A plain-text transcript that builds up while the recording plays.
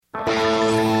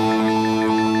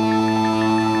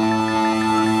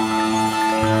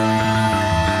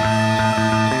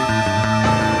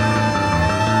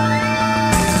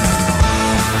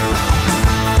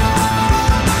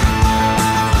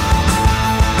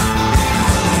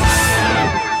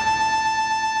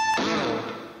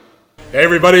Hey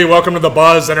everybody, welcome to the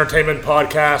Buzz Entertainment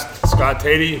Podcast. Scott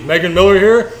Tatey, Megan Miller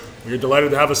here. We're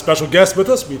delighted to have a special guest with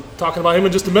us. We'll be talking about him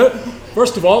in just a minute.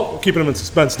 First of all, we're keeping him in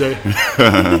suspense today.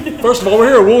 First of all, we're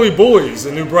here at Woolly Bullies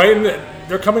in New Brighton.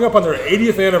 They're coming up on their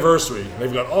 80th anniversary.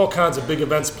 They've got all kinds of big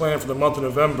events planned for the month of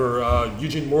November.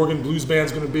 Eugene Morgan Blues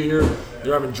Band's going to be here.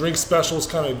 They're having drink specials,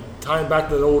 kind of tying back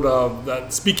to that old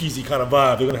that speakeasy kind of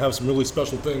vibe. They're going to have some really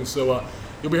special things. So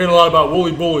you'll be hearing a lot about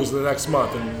Woolly Bullies in the next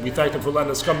month. And we thank them for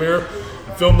letting us come here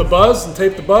and film the Buzz and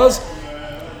tape the Buzz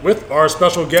with our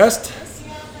special guest,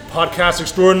 podcast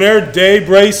extraordinaire, Dave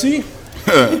Bracey.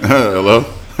 Hello.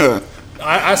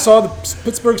 I saw the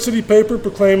Pittsburgh City Paper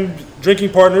proclaimed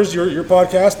Drinking Partners, your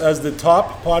podcast, as the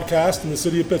top podcast in the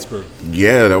city of Pittsburgh.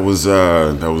 Yeah, that was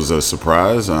a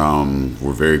surprise.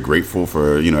 We're very grateful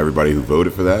for everybody who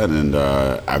voted for that, and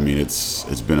I mean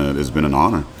it's been an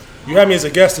honor. You had me as a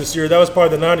guest this year. That was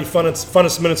probably the 90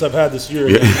 funnest minutes I've had this year.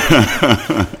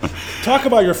 Yeah. Talk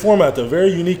about your format, though.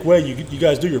 Very unique way you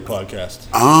guys do your podcast.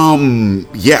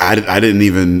 Yeah, I didn't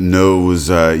even know it was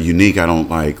unique. I don't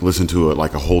listen to a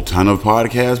whole ton of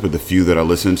podcasts, but the few that I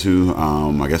listen to,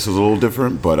 I guess is a little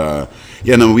different. But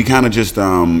we kind of just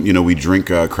we drink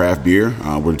craft beer.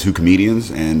 We're two comedians,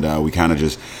 and we kind of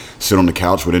just sit on the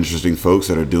couch with interesting folks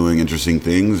that are doing interesting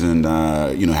things, and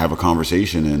have a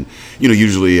conversation. And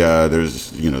usually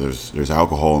there's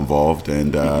alcohol involved,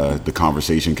 and the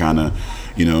conversation kind of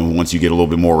once you get a little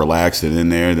bit more relaxed and in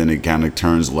there, then it kind of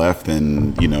turns left,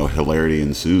 and hilarity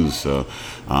ensues. So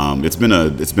it's been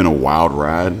a wild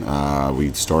ride.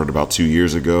 We started about 2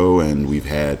 years ago, and we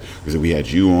had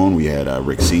you on. We had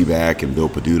Rick Seaback and Bill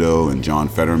Peduto and John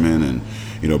Fetterman, and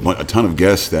a ton of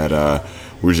guests that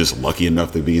we're just lucky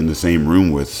enough to be in the same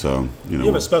room with. So you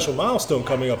have a special milestone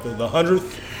coming up, the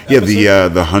 100th. Yeah,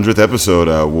 the 100th episode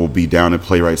will be down at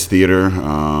Playwrights Theater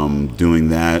doing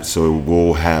that. So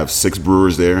we'll have 6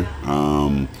 brewers there.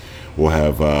 We'll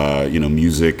have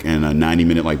music and a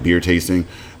 90-minute beer tasting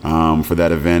for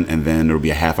that event, and then there'll be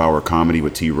a half-hour comedy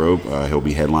with T. Rope. He'll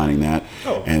be headlining that.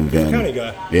 Oh, and Beaver then, County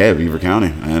guy. Yeah, Beaver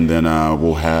County. And then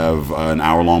we'll have an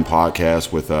hour-long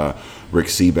podcast with Rick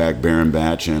Seaback, Baron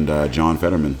Batch, and John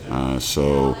Fetterman.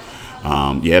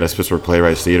 That's Pittsburgh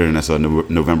Playwrights Theater, and that's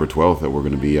November 12th that we're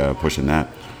going to be pushing that.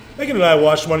 Megan and I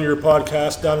watched one of your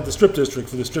podcasts down at the Strip District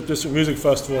for the Strip District Music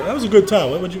Festival. That was a good time.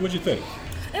 What'd you think?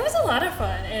 It was a lot of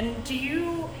fun. And do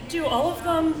you do all of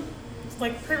them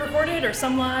pre-recorded or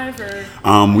some live? Or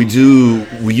we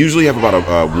usually have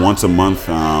about once a month,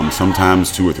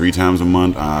 sometimes 2 or 3 times a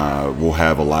month. We'll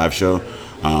have a live show.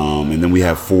 And then we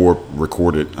have 4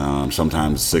 recorded,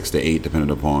 sometimes 6 to 8, depending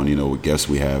upon what guests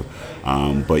we have.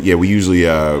 But yeah, we usually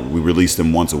we release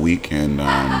them once a week, and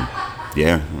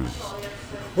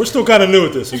we're still kind of new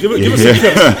at this. So give us some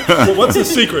tips. Well, what's the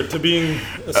secret to being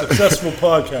a successful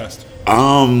podcast? I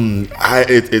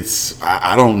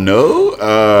don't know.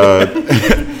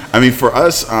 I mean, for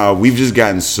us, we've just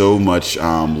gotten so much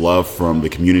love from the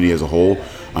community as a whole.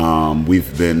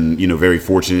 We've been, very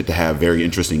fortunate to have very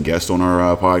interesting guests on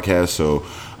our podcast. So,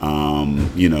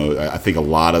 I think a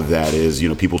lot of that is,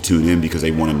 people tune in because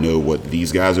they want to know what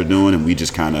these guys are doing, and we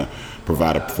just kind of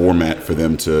provide a format for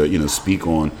them to, speak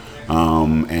on.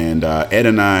 And Ed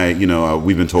and I,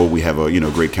 we've been told we have a,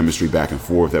 great chemistry back and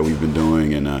forth that we've been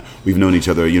doing, and we've known each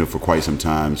other, for quite some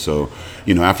time. So,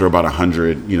 after about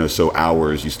 100, so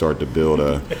hours, you start to build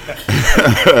a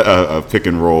pick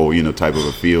and roll, type of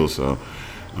a feel. So.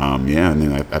 And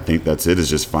then I think that's it, is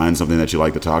just find something that you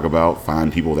like to talk about,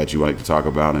 find people that you like to talk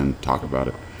about, and talk about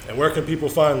it. And where can people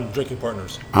find Drinking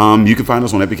Partners? You can find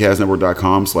us on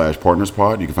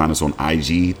epicastnetwork.com/partnerspod. You can find us on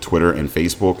IG, Twitter, and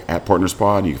Facebook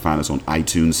 @partnerspod. You can find us on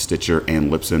iTunes, Stitcher,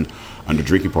 and Libsyn under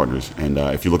Drinking Partners. And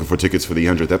if you're looking for tickets for the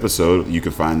 100th episode, you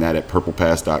can find that at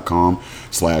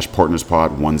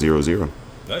purplepass.com/partnerspod100.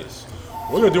 Nice.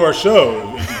 We're going to do our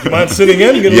show. Do you mind sitting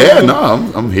in?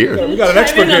 I'm here. We got an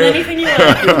expert here. Anything you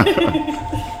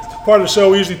like. Part of the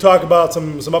show, we usually talk about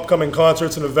some upcoming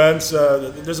concerts and events.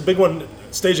 There's a big one,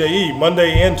 Stage AE,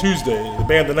 Monday and Tuesday. The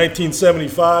band, the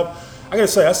 1975. I gotta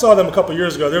say, I saw them a couple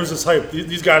years ago. There was this hype.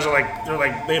 These guys are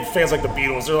they have fans like the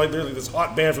Beatles. They're like this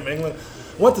hot band from England.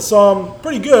 Went to saw them,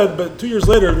 pretty good, but 2 years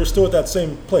later, they're still at that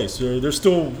same place. They're going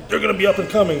to be up and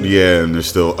coming. Yeah, and they're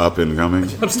still up and coming.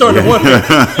 I'm starting to wonder.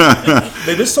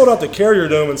 They just sold out the Carrier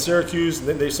Dome in Syracuse.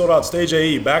 They sold out Stage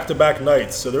AE back-to-back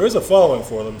nights. So there is a following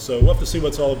for them. So we'll have to see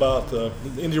what's all about. The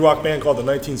indie rock band called the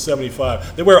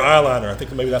 1975. They wear eyeliner. I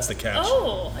think maybe that's the catch.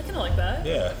 Oh, I kind of like that.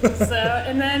 Yeah.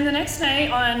 And then the next night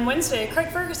on Wednesday,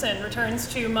 Craig Ferguson returns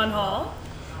to Munn Hall.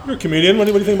 You're a comedian. What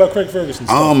do you think about Craig Ferguson's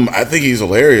stuff? I think he's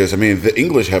hilarious. I mean, the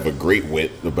English have a great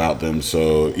wit about them,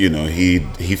 so he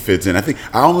fits in. I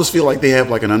almost feel like they have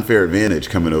like an unfair advantage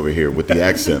coming over here with the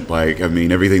accent. Like, I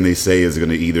mean, everything they say is going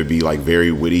to either be like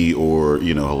very witty or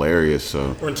hilarious.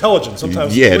 So or intelligent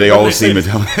sometimes. Yeah, they always seem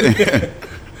intelligent.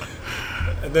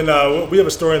 And then we have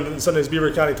a story in Sunday's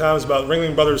Beaver County Times about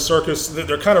Ringling Brothers Circus.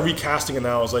 They're kind of recasting it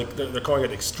now. It's like they're calling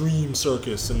it Extreme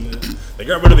Circus, and they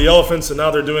got rid of the elephants, and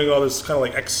now they're doing all this kind of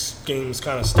like X Games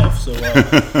kind of stuff. So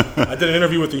I did an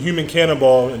interview with the Human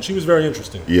Cannonball, and she was very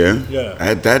interesting. Yeah,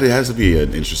 yeah. That has to be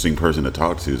an interesting person to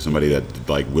talk to. Somebody that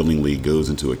like willingly goes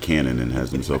into a cannon and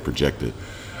has themselves projected.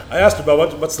 I asked her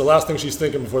about what's the last thing she's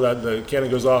thinking before the cannon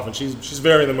goes off, and she's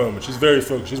very in the moment. She's very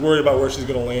focused. She's worried about where she's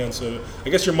going to land. So I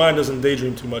guess your mind doesn't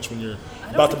daydream too much when you're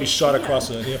about to be shot across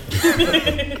a. Yeah.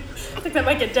 I think that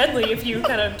might get deadly if you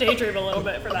kind of daydream a little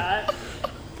bit for that.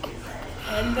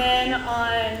 And then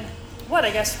on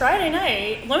Friday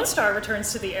night, Lone Star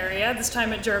returns to the area. This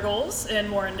time at Jurgles in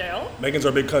Morrendale. Megan's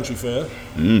our big country fan.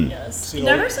 Yes.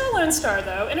 Never saw Lone Star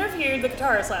though. Interviewed the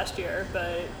guitarist last year,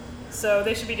 so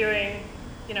they should be doing.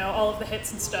 All of the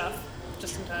hits and stuff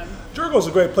just in time. Jurgles is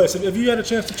a great place. Have you had a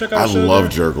chance to check out a show I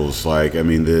love there? Jurgles. Like, I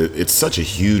mean, it's such a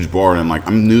huge bar, and like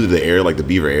I'm new to the area, like the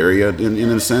Beaver area in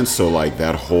a sense. So like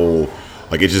that whole,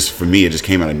 like it just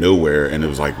came out of nowhere, and it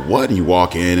was like, what? And you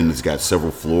walk in, and it's got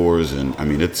several floors, and I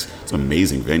mean, it's an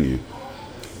amazing venue.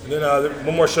 And then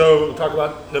one more show we'll talk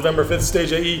about November 5th,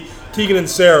 Stage AE, Tegan and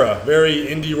Sarah, very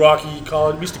indie rocky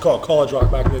college. We used to call it college rock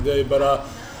back in the day, but.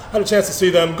 Had a chance to see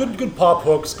them. Good pop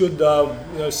hooks, good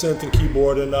synth and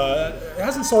keyboard, and it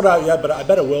hasn't sold out yet, but I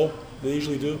bet it will. They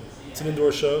usually do. It's an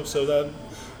indoor show, so that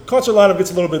concert lineup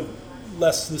gets a little bit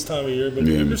less this time of year, but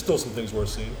there's still some things worth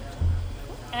seeing.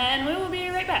 And we will be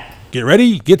right back. Get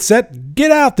ready, get set,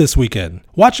 get out this weekend.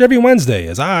 Watch every Wednesday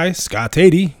as I, Scott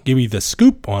Tatey, give you the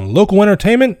scoop on local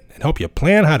entertainment and help you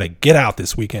plan how to get out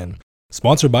this weekend.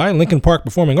 Sponsored by Lincoln Park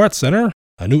Performing Arts Center.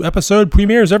 A new episode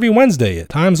premieres every Wednesday at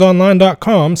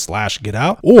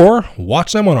timesonline.com/getout or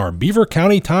watch them on our Beaver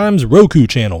County Times Roku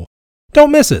channel.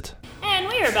 Don't miss it. And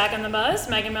we are back on the Buzz.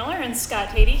 Megan Miller and Scott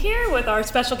Tatey here with our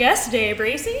special guest, Dave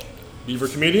Bracey. Beaver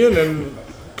comedian and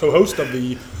co-host of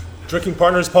the Drinking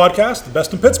Partners podcast, the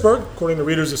best in Pittsburgh, according to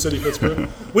readers of City Pittsburgh.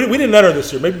 we didn't enter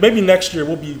this year. Maybe next year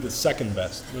we'll be the second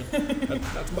best.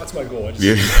 That's my goal. I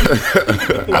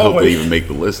hope they even make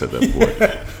the list at that point.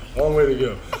 Long way to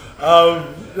go.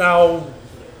 Now,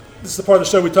 this is the part of the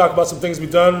show we talk about some things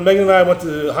we've done. Megan and I went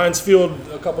to Heinz Field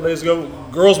a couple days ago.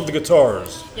 Girls with the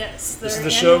Guitars. Yes, this is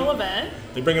the annual show. Event.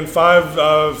 They bring in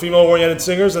 5 female-oriented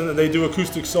singers, and they do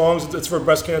acoustic songs. It's for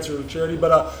breast cancer charity.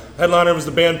 But headliner was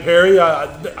the band Perry.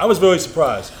 I was really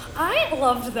surprised. I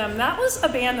loved them. That was a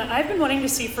band that I've been wanting to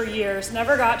see for years.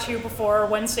 Never got to before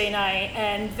Wednesday night,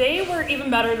 and they were even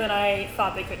better than I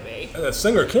thought they could be. And the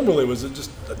singer Kimberly was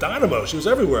just a dynamo. She was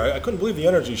everywhere. I couldn't believe the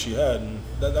energy she had, and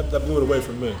that blew it away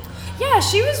from me. Yeah,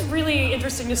 she was really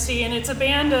interesting to see, and it's a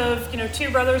band of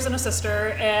 2 brothers and a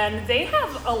sister, and they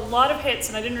have a lot of hits,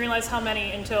 and I didn't realize how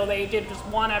many until they did just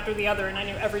one after the other, and I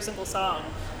knew every single song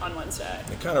on Wednesday.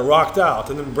 They kind of rocked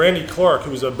out, and then Brandy Clark,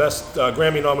 who was a best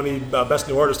Grammy nominee, Best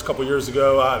New Artist a couple years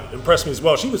ago, impressed me as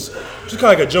well. She's kind of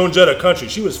like a Joan Jett of country.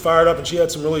 She was fired up, and she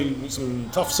had some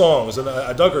tough songs, and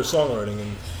I dug her songwriting.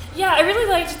 And yeah, I really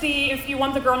liked if you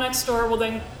want the girl next door, well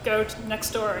then go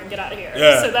next door and get out of here.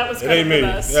 Yeah, so that was kind of the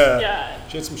best. Yeah.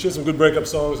 She had some good breakup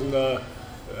songs and a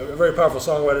very powerful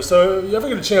songwriter. So if you ever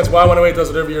get a chance, Y108 does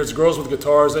it every year. It's Girls with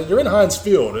Guitars. And you're in Heinz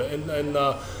Field and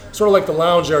sort of like the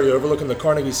lounge area overlooking the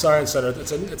Carnegie Science Center.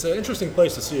 It's an interesting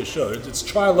place to see a show. It's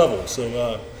tri-level,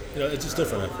 so it's just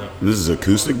different, I think. This is an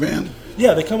acoustic band?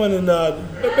 Yeah, they come in and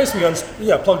basically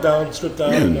plugged down, stripped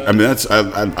down. I mean,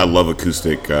 I love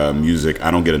acoustic music.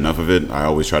 I don't get enough of it. I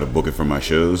always try to book it for my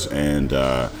shows, and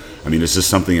I mean, it's just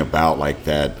something about like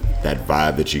that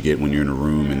vibe that you get when you're in a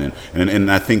room, and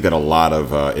I think that a lot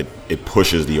of it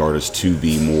pushes the artist to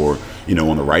be more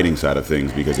on the writing side of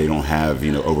things because they don't have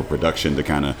overproduction to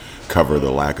kind of cover the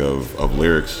lack of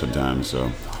lyrics sometimes. So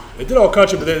they did all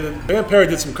country, but the band Perry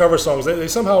did some cover songs. They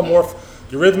somehow morphed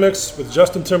Eurythmics with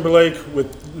Justin Timberlake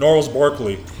with Gnarls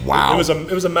Barkley. Wow! It was a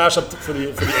mashup for the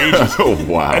ages. Oh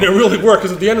wow! And it really worked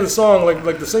because at the end of the song,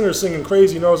 like the singer's singing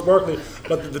crazy Gnarls Barkley,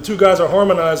 but the 2 guys are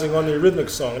harmonizing on the Eurythmics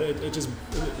song, and it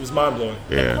was mind blowing.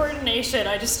 Yeah. The coordination,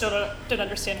 I just still didn't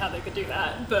understand how they could do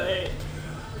that, but.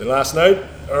 Then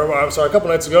a couple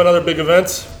nights ago, another big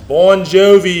event, Bon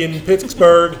Jovi in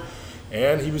Pittsburgh.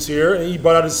 And he was here, and he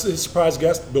brought out his surprise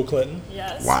guest, Bill Clinton.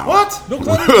 Yes. Wow. What? Bill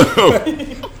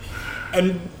Clinton?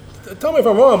 And tell me if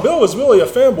I'm wrong, Bill was really a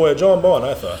fanboy of John Bon,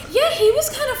 I thought. Yeah, he was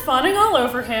kind of fawning all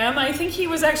over him. I think he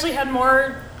was actually had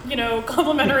more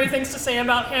complimentary things to say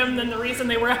about him than the reason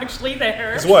they were actually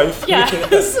there. His wife.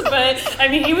 Yes, but I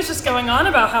mean, he was just going on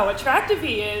about how attractive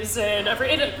he is, and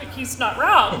he's not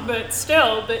wrong, but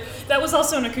still. But that was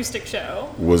also an acoustic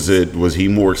show. Was he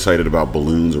more excited about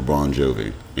balloons or Bon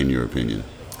Jovi, in your opinion?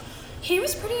 He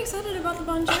was pretty excited about the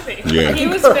Bon Jovi. Yeah. He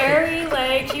was very,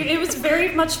 it was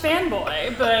very much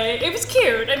fanboy, but it was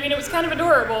cute. I mean, it was kind of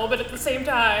adorable, but at the same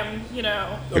time,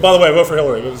 Oh, by the way, I vote for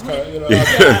Hillary. It was kind of,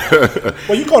 Yeah.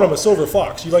 Well, you called him a silver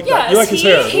fox. You like that? Yes, You like his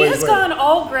hair. he has gone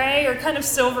all gray or kind of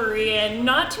silvery, and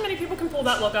not too many people can pull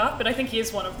that look off, but I think he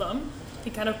is one of them.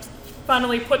 He kind of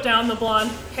finally put down the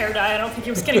blonde hair dye. I don't think he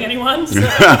was kidding anyone. So.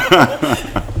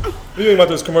 What do you think about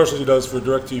those commercials he does for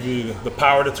DirecTV? The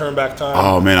power to turn back time.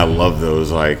 Oh man, I love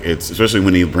those. Like, it's especially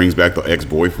when he brings back the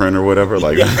ex-boyfriend or whatever.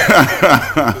 Like, He's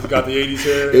got the '80s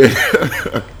hair.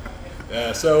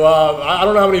 Yeah. So I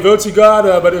don't know how many votes he got,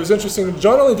 but it was interesting.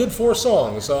 John only did 4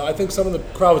 songs. I think some of the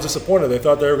crowd was disappointed. They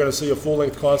thought they were going to see a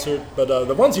full-length concert, but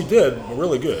the ones he did were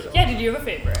really good. Yeah. Did you have a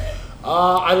favorite?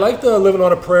 I like the Living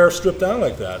on a Prayer stripped down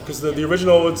like that, because the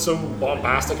original was so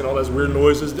bombastic and all those weird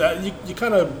noises that you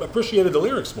kind of appreciated the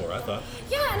lyrics more, I thought.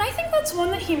 Yeah, and I think that's one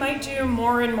that he might do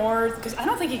more and more, because I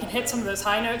don't think he can hit some of those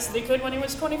high notes that he could when he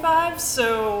was 25,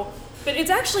 so... But it's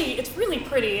really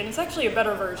pretty, and it's actually a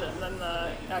better version than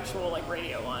the actual,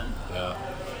 radio one. Yeah.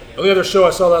 The only other show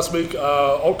I saw last week,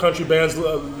 alt country bands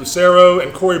Lucero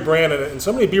and Corey Brandon, and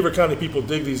so many Beaver County people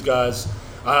dig these guys.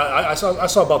 I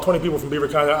saw about 20 people from Beaver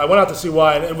County. I went out to see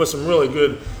why, and it was some really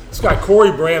good. This guy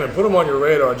Corey Brandon, put him on your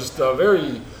radar. Just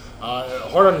very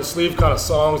hard on your sleeve kind of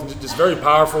songs, just very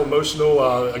powerful,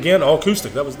 emotional. Again, all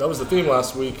acoustic. That was the theme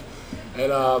last week,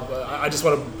 and I just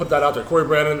want to put that out there. Corey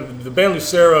Brandon, the band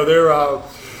Lucero, they're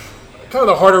kind of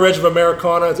the harder edge of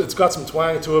Americana. It's got some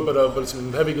twang to it, but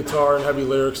some heavy guitar and heavy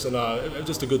lyrics, and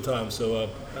just a good time. So I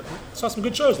saw some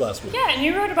good shows last week. Yeah, and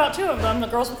you wrote about 2 of them, The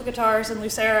Girls with the Guitars and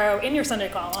Lucero, in your Sunday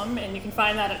column, and you can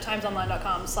find that at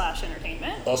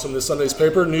timesonline.com/entertainment. Also in this Sunday's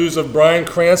paper, news of Bryan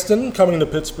Cranston coming to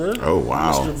Pittsburgh. Oh,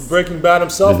 wow. Mr. Breaking Bad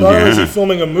himself. Not only is he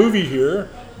filming a movie here,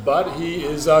 but he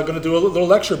is going to do a little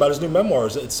lecture about his new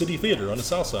memoirs at City Theater on the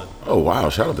South Side. Oh wow!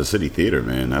 Shout out to City Theater,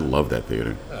 man. I love that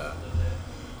theater.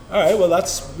 All right, well,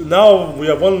 now we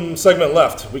have one segment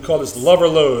left. We call this Love or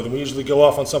Loathe, and we usually go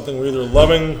off on something we're either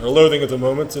loving or loathing at the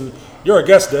moment. And you're our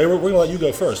guest today. We're going to let you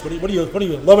go first. What are you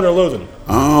loving or loathing?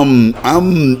 I'm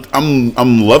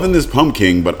loving this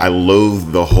pumpkin, but I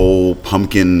loathe the whole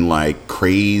pumpkin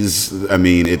craze. I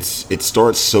mean, it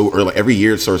starts so early. Every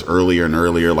year it starts earlier and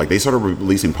earlier. Like, they started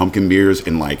releasing pumpkin beers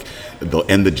in the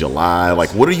end of July.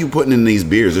 Like, what are you putting in these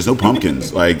beers? There's no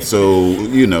pumpkins. So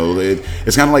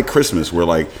it's kind of like Christmas,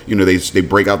 where they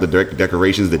break out the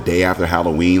decorations the day after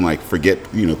Halloween. Forget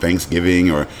Thanksgiving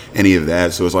or any of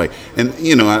that. So it's I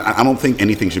don't think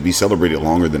anything should be celebrated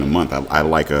longer than a month. I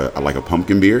like a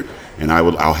pumpkin beer, and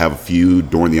I'll have a few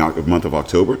during the month of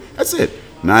October. That's it.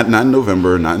 Not in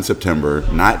November, not in September,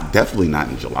 definitely not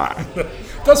in July. It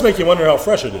does make you wonder how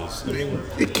fresh it is. I mean,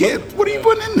 it can't. What are you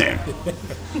putting in there?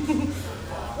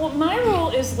 Well, my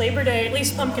rule is Labor Day, at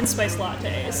least pumpkin spice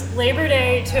lattes. Labor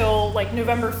Day till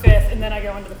November 5th, and then I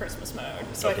go into the Christmas mode.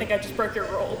 So I think I just broke your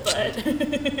rule, but...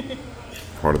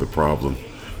 Part of the problem.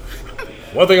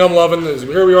 One thing I'm loving is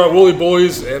here we are, Woolly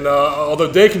Boys, and although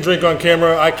Dave can drink on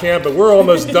camera, I can't, but we're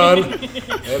almost done.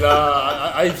 And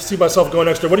I see myself going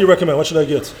extra. What do you recommend? What should I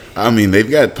get? I mean, they've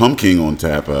got Pumpkin on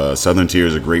tap. Southern Tier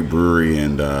is a great brewery,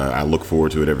 and I look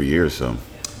forward to it every year. So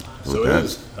it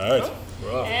is. All right. Cool.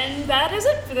 And that is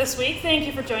it for this week. Thank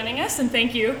you for joining us, and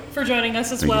thank you for joining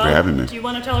us as well. Thank you for having me. Do you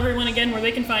want to tell everyone again where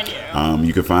they can find you?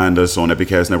 You can find us on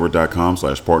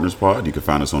epicastnetwork.com/partnerspod. You can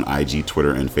find us on IG,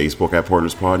 Twitter, and Facebook at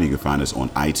PartnersPod. You can find us on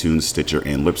iTunes, Stitcher,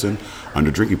 and Libsyn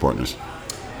under Drinking Partners.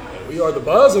 We are The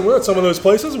Buzz, and we're at some of those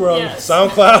places. We're on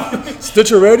SoundCloud,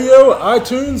 Stitcher Radio,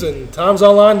 iTunes, and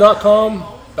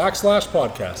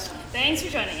timesonline.com/podcast. Thanks for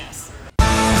joining us.